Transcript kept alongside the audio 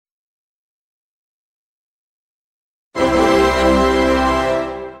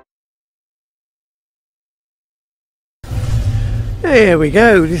Here we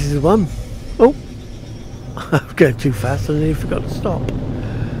go, this is the one. Oh, I'm going too fast and I nearly forgot to stop.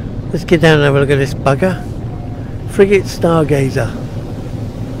 Let's get down and have a look at this bugger. Frigate Stargazer.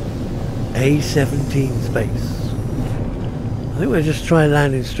 A-17 space. I think we'll just try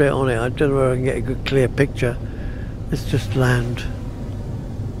landing straight on it. I don't know where I can get a good clear picture. Let's just land.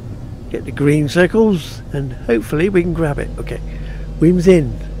 Get the green circles and hopefully we can grab it. Okay, wings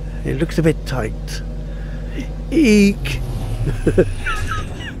in. It looks a bit tight. Eek! Good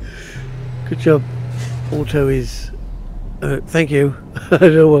job. Auto is... thank you. I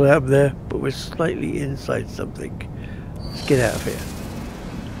don't know what happened there, but we're slightly inside something. Let's get out of here.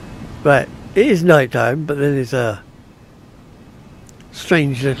 Right, it is night time, but then it's a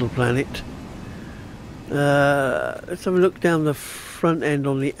strange little planet. Let's have a look down the front end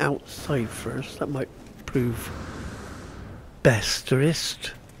on the outside first. That might prove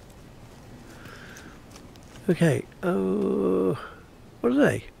besterest. Okay, what are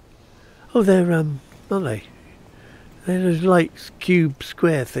they? Oh, they're, aren't they? They're those lights, cube,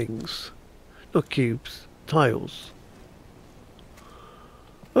 square things. Not cubes, tiles.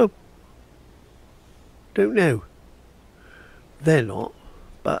 Oh, don't know. They're not,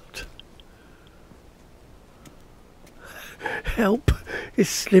 but... Help! It's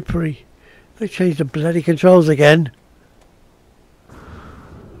slippery. They changed the bloody controls again.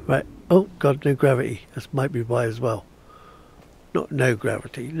 Right. Oh, God, no gravity. That might be why as well. Not no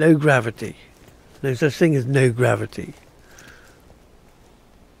gravity. Low gravity. No such thing as no gravity.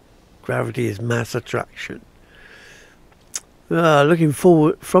 Gravity is mass attraction. Looking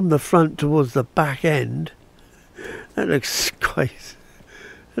forward from the front towards the back end. That looks quite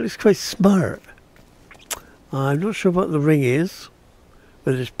smart. I'm not sure what the ring is.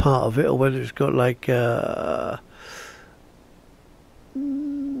 Whether it's part of it or whether it's got like a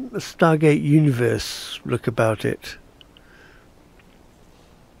Stargate universe look about it.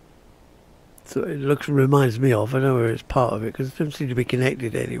 So it reminds me of. I don't know where it's part of it because it doesn't seem to be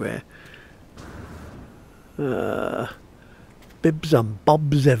connected anywhere. Bibs and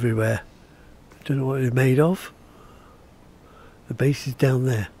bobs everywhere. I don't know what they're made of. The base is down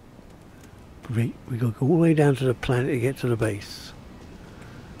there. Great, we got to go all the way down to the planet to get to the base.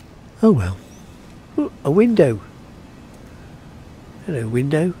 Oh well. Ooh, a window. Hello,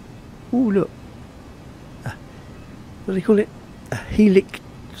 window. Oh, look. What do they call it? A helix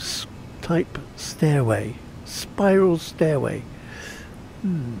type stairway. Spiral stairway.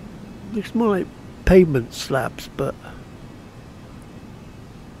 Looks more like pavement slabs, but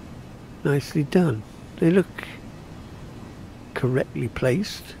nicely done. They look correctly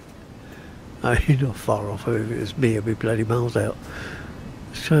placed. You're not far off. If it was me, I'd be bloody miles out.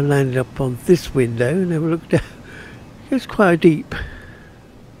 Let's try and land it up on this window and have a look down. It's quite deep.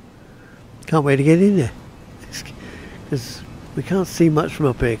 Can't wait to get in there. Because we can't see much from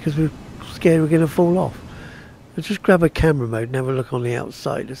up here because we're scared we're going to fall off. Let's just grab a camera mode and have a look on the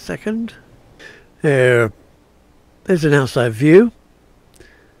outside a second. There's an outside view.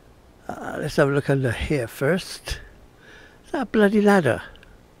 Let's have a look under here first. Is that a bloody ladder?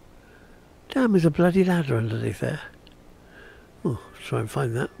 Damn, there's a bloody ladder underneath there. Oh, let's try and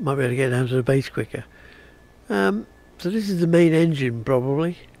find that. Might be able to get down to the base quicker. So this is the main engine,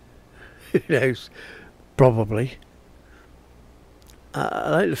 probably. Who knows? Probably.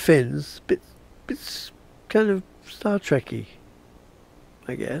 I like the fins. Bits kind of Star Trek-y,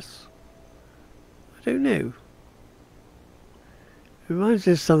 I guess. I don't know. It reminds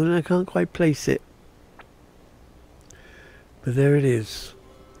me of something. I can't quite place it. But there it is.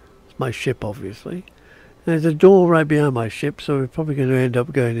 My ship, obviously. There's a door right behind my ship, so we're probably going to end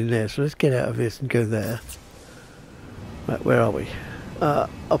up going in there. So let's get out of this and go there. Right, where are we?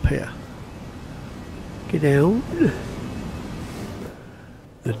 Up here. Get down.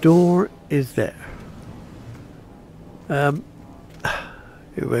 The door is there. It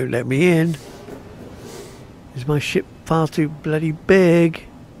won't let me in. Is my ship far too bloody big?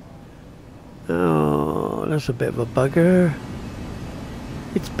 Oh, that's a bit of a bugger.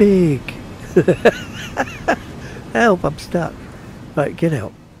 It's big. Help, I'm stuck. Right, get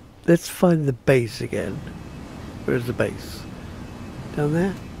out. Let's find the base again. Where's the base? Down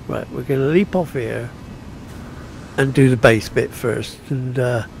there? Right, we're going to leap off here and do the base bit first. And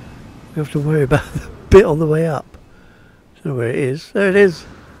we have to worry about the bit on the way up. I don't know where it is. There it is.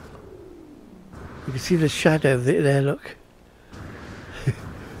 You can see the shadow of it there, look.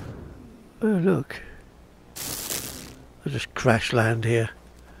 Oh, look. I'll just crash land here.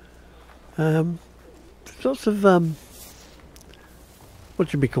 There's lots of what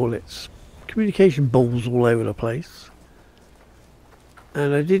should we call it? Communication balls all over the place.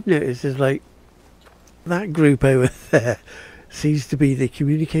 And I did notice there's like that group over there seems to be the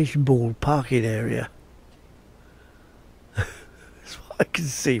communication board parking area. That's what I can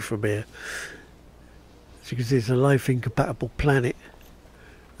see from here. As you can see, it's a life incompatible planet.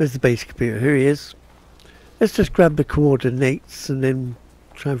 There's the base computer. Here he is. Let's just grab the coordinates and then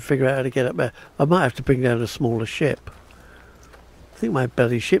try and figure out how to get up there. I might have to bring down a smaller ship. I think my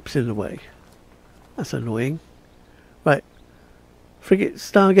bloody ship's in the way. That's annoying. Right. Frigate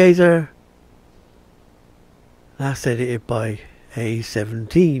Stargazer. Last edited by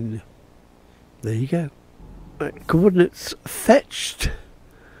A17. There you go. Right, coordinates fetched.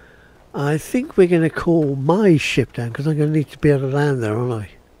 I think we're going to call my ship down because I'm going to need to be able to land there, aren't I?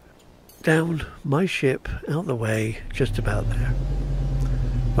 Down my ship, out the way, just about there.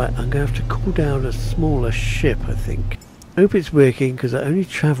 Right, I'm going to have to call down a smaller ship, I think. I hope it's working because I only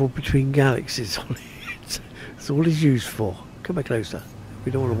travel between galaxies on it. That's all it's used for. Come back closer.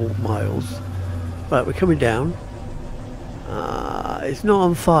 We don't want to walk miles. Right, we're coming down. It's not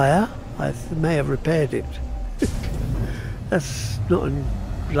on fire. I may have repaired it. That's not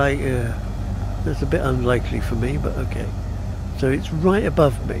that's a bit unlikely for me, but okay. So it's right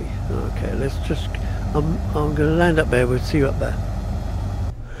above me. Okay, let's just. I'm going to land up there. We'll see you up there.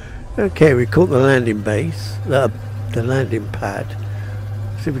 Okay, we caught the landing base, the landing pad.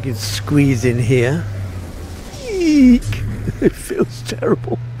 See if we can squeeze in here. Eek! It feels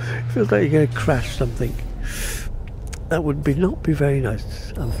terrible. It feels like you're going to crash something. That would not be very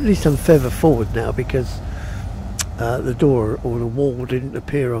nice. At least I'm further forward now because the door or the wall didn't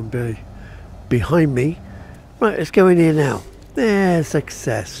appear on behind me. Right, let's go in here now. There,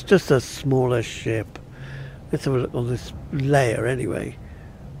 success. Just a smaller ship. Let's have a look on this layer anyway.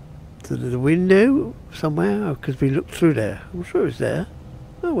 So there's a window somewhere because we looked through there. I'm sure it's there.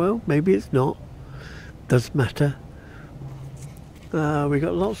 Oh well, maybe it's not. Doesn't matter. We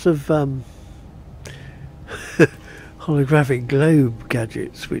got lots of holographic globe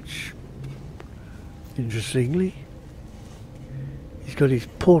gadgets, which, interestingly, he's got his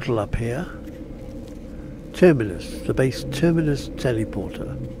portal up here. Terminus, the base Terminus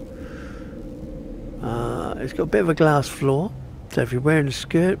teleporter. It's got a bit of a glass floor, so if you're wearing a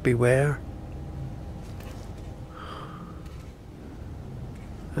skirt, beware.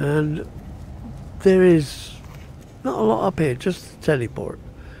 And there is not a lot up here, just the teleport.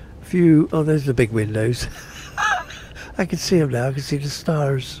 A few, oh, there's the big windows. I can see them now, I can see the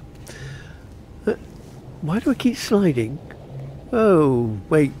stars. Why do I keep sliding? Oh,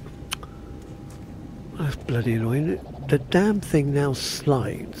 wait. That's bloody annoying. The damn thing now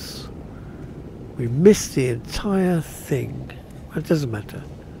slides. We missed the entire thing. It doesn't matter.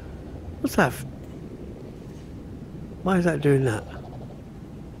 What's that? Why is that doing that?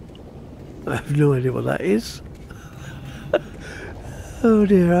 I have no idea what that is. Oh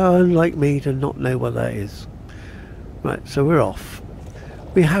dear, how unlike me to not know what that is. Right, so we're off.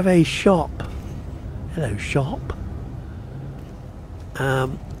 We have a shop. Hello, shop.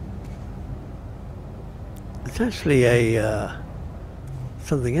 It's actually a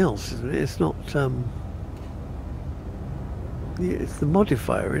something else, isn't it? It's not it's the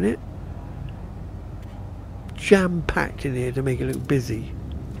modifier in it. Jam-packed in here to make it look busy.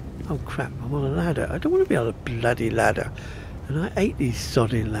 Oh crap, I'm on a ladder. I don't want to be on a bloody ladder. And I hate these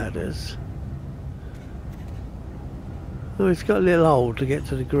sodding ladders. Oh, it's got a little hole to get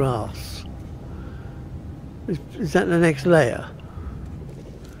to the grass. Is that the next layer?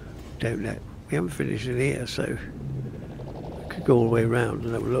 Don't know. We haven't finished in here, so I could go all the way around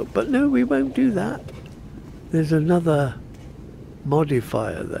and have a look. But no, we won't do that. There's another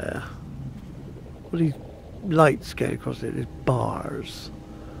modifier there. What are these lights going across it? There's bars.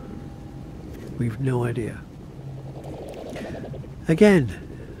 We've no idea. Again,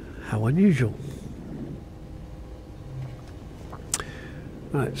 how unusual.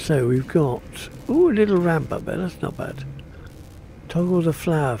 Right, so we've got a little ramp up there. That's not bad. Toggle the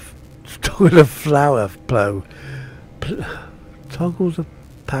flower. Toggle the flower flow. Toggle the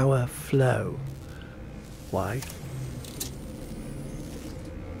power flow. Why?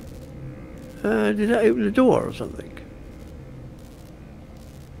 Did that open the door or something?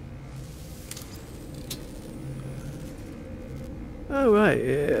 Oh right.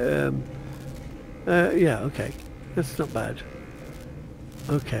 Yeah. Okay. That's not bad.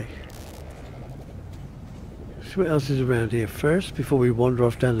 Okay. So what else is around here first before we wander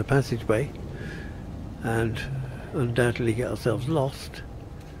off down the passageway and undoubtedly get ourselves lost?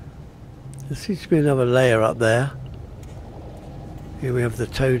 There seems to be another layer up there. Here we have the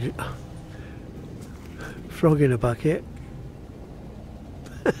toad frog in a bucket.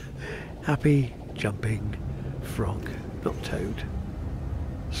 Happy jumping frog, not toad.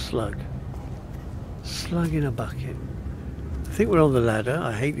 Slug. Slug in a bucket. I think we're on the ladder.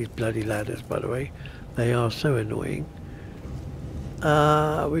 I hate these bloody ladders, by the way. They are so annoying.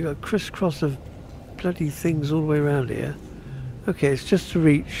 We got crisscross of bloody things all the way around here. Okay, it's just to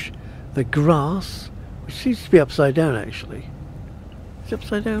reach the grass, which seems to be upside down actually. Is it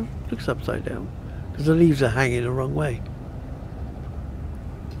upside down? Looks upside down. Because the leaves are hanging the wrong way.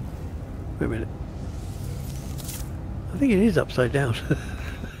 Wait a minute. I think it is upside down.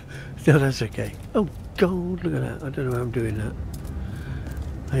 No, that's okay. Oh God, look at that. I don't know how I'm doing that.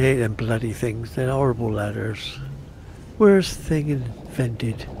 I hate them bloody things. They're horrible ladders. Worst thing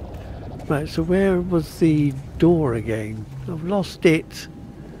invented. Right, so where was the door again? I've lost it.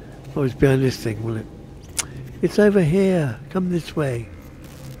 Oh, it's behind this thing, will it? It's over here. Come this way.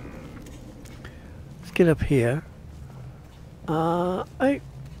 Let's get up here.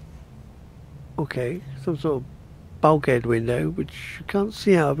 Okay, some sort of bulkhead window, which you can't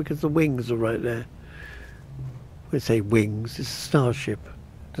see out because the wings are right there. We say wings, it's a starship.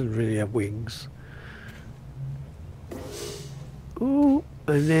 It doesn't really have wings. Oh,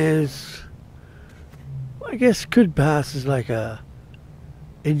 and there's, I guess could pass as like a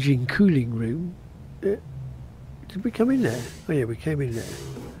engine cooling room. Did we come in there? Oh yeah, we came in there.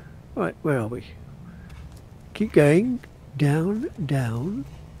 Right, where are we? Keep going. Down, down.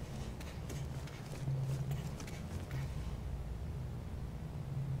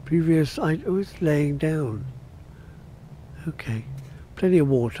 Previous, I was laying down. Okay. Plenty of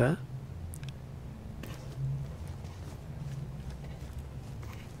water.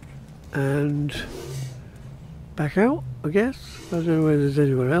 And back out, I guess. I don't know whether there's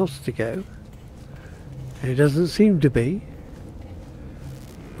anywhere else to go. It doesn't seem to be.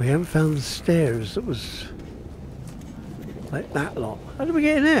 We haven't found the stairs that was like that lot. How do we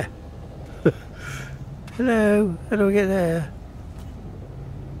get in there? Hello, how do we get there?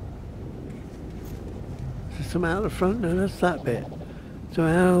 Is there some out the front? No, that's that bit. So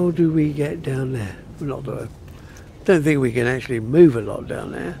how do we get down there? Well, don't think we can actually move a lot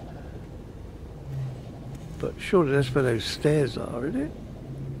down there. But surely that's where those stairs are, isn't it?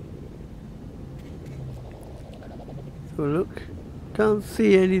 So look, can't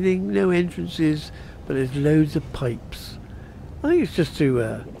see anything, no entrances, but there's loads of pipes. I think it's just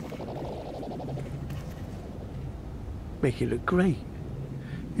to make it look great.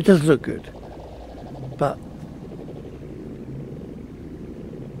 It does look good, but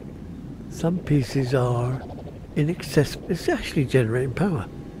some pieces are inaccessible. It's actually generating power.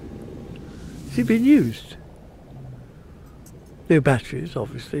 Has it been used? No batteries,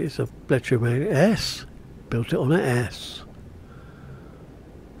 obviously. It's a electromagnet S. Built it on an S.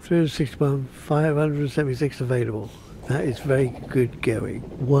 361, 576 available. That is very good going.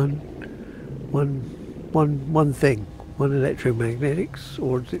 One thing. One electromagnetics,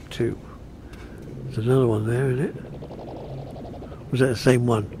 or is it two? There's another one there, isn't it? Was that the same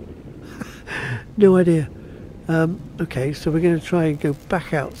one? No idea. Okay, so we're going to try and go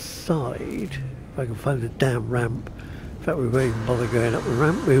back outside. If I can find the damn ramp. In fact, we won't even bother going up the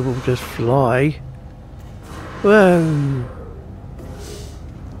ramp. We will just fly. Whoa!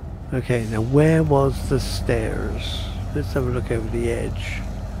 Okay, now where was the stairs? Let's have a look over the edge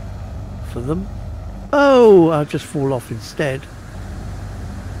for them. Oh, I'll just fall off instead.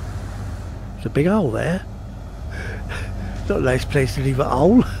 There's a big hole there. Not a nice place to leave a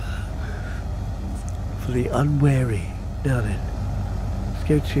hole. For the unwary. Now then, let's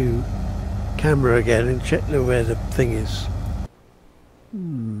go to camera again and check where the thing is.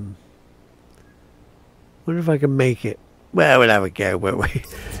 Wonder if I can make it. Well, we'll have a go, won't we?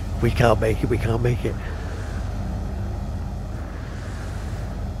 We can't make it, we can't make it.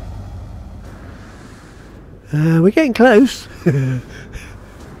 We're getting close.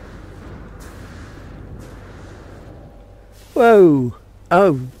 Whoa!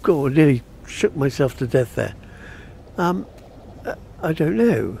 Oh God, nearly shook myself to death there. I don't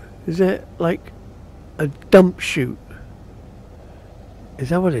know. Is it like a dump chute? Is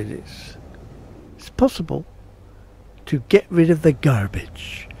that what it is? It's possible to get rid of the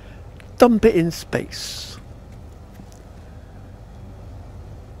garbage. Dump it in space.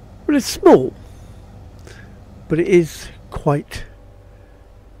 Well, it's small, but it is quite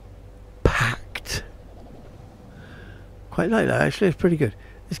packed. Quite like that, actually. It's pretty good.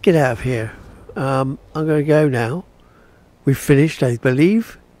 Let's get out of here. I'm going to go now. We've finished, I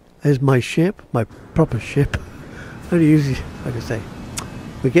believe. There's my ship, my proper ship. Only usually, like I say,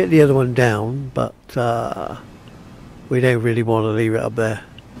 we get the other one down, but we don't really want to leave it up there.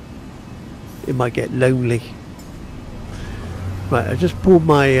 It might get lonely. Right, I just pulled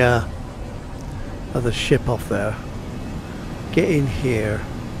my other ship off there. Get in here,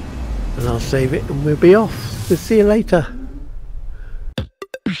 and I'll save it, and we'll be off. We'll see you later.